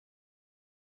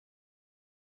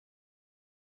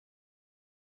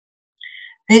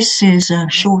This is a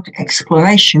short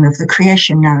exploration of the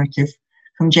creation narrative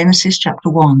from Genesis chapter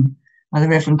 1 by the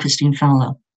Revd Christine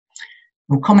Fowler.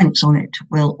 Your comments on it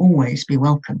will always be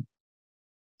welcome.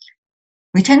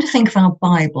 We tend to think of our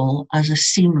Bible as a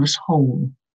seamless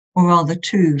whole, or rather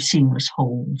two seamless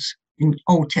wholes, the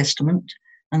Old Testament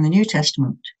and the New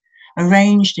Testament,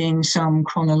 arranged in some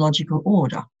chronological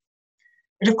order.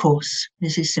 But of course,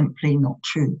 this is simply not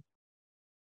true.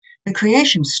 The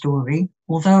creation story,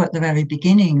 although at the very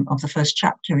beginning of the first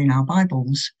chapter in our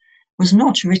Bibles, was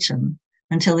not written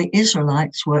until the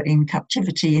Israelites were in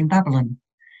captivity in Babylon,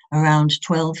 around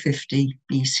 1250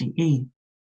 BCE.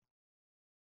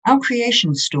 Our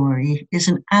creation story is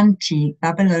an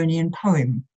anti-Babylonian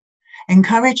poem,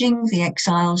 encouraging the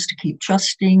exiles to keep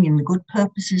trusting in the good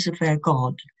purposes of their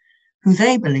God, who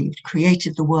they believed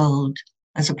created the world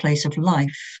as a place of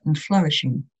life and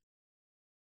flourishing.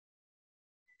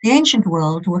 The ancient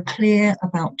world were clear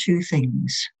about two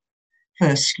things.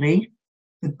 Firstly,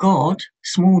 the God,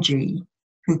 small g,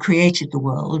 who created the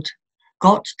world,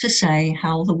 got to say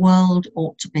how the world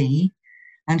ought to be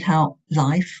and how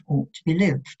life ought to be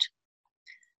lived.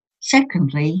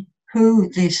 Secondly, who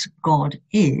this God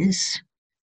is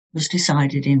was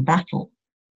decided in battle,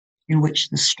 in which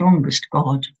the strongest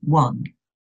God won.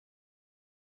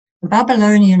 The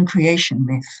Babylonian creation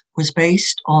myth was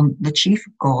based on the chief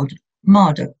god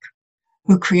Marduk,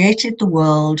 who created the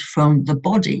world from the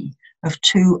body of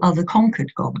two other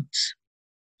conquered gods.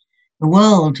 The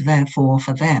world, therefore,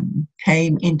 for them,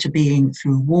 came into being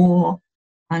through war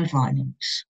and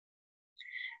violence.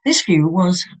 This view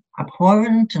was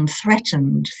abhorrent and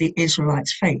threatened the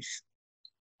Israelites' faith,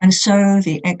 and so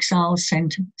the exiles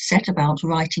set about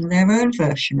writing their own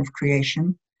version of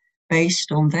creation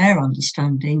based on their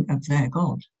understanding of their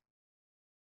God.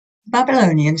 The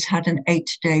Babylonians had an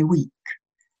 8-day week,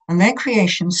 and their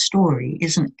creation story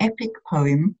is an epic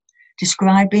poem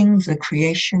describing the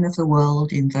creation of the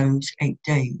world in those 8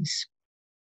 days.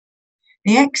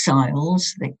 The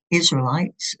exiles, the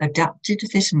Israelites, adapted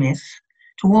this myth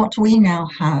to what we now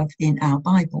have in our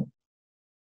Bible.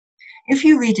 If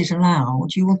you read it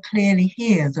aloud, you will clearly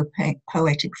hear the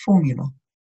poetic formula.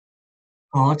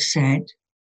 God said,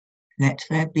 "Let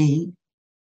there be,"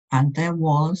 and there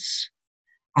was,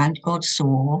 and God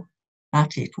saw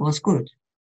that it was good.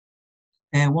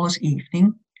 There was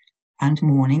evening and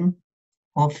morning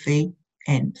of the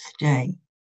nth day.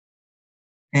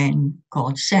 Then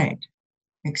God said,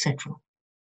 etc.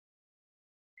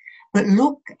 But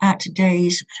look at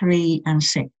days 3 and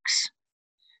 6.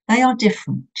 They are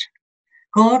different.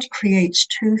 God creates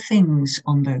 2 things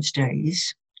on those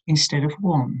days instead of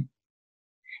 1.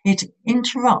 It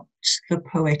interrupts the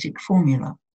poetic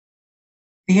formula.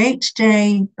 The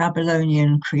 8-day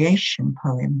Babylonian creation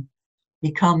poem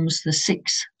becomes the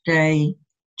 6-day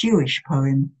Jewish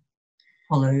poem,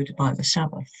 followed by the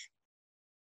Sabbath.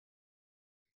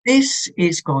 This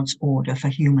is God's order for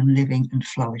human living and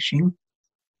flourishing,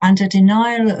 and a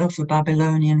denial of the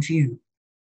Babylonian view.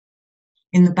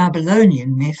 In the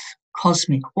Babylonian myth,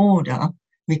 cosmic order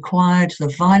required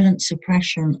the violent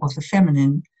suppression of the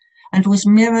feminine and was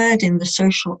mirrored in the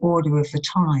social order of the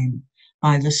time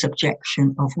by the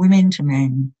subjection of women to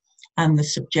men and the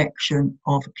subjection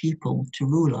of people to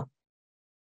ruler.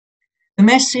 The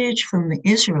message from the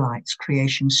Israelites'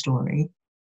 creation story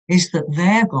is that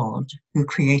their God, who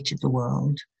created the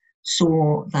world,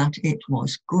 saw that it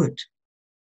was good,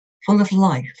 full of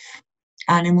life,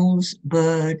 animals,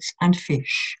 birds, and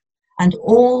fish, and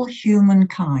all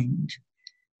humankind,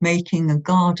 making a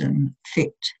garden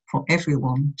fit for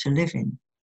everyone to live in.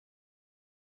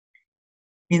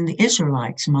 In the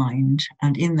Israelites' mind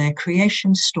and in their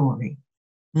creation story,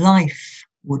 life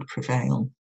would prevail,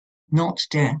 not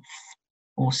death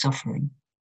or suffering.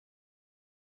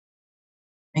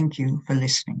 Thank you for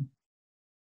listening.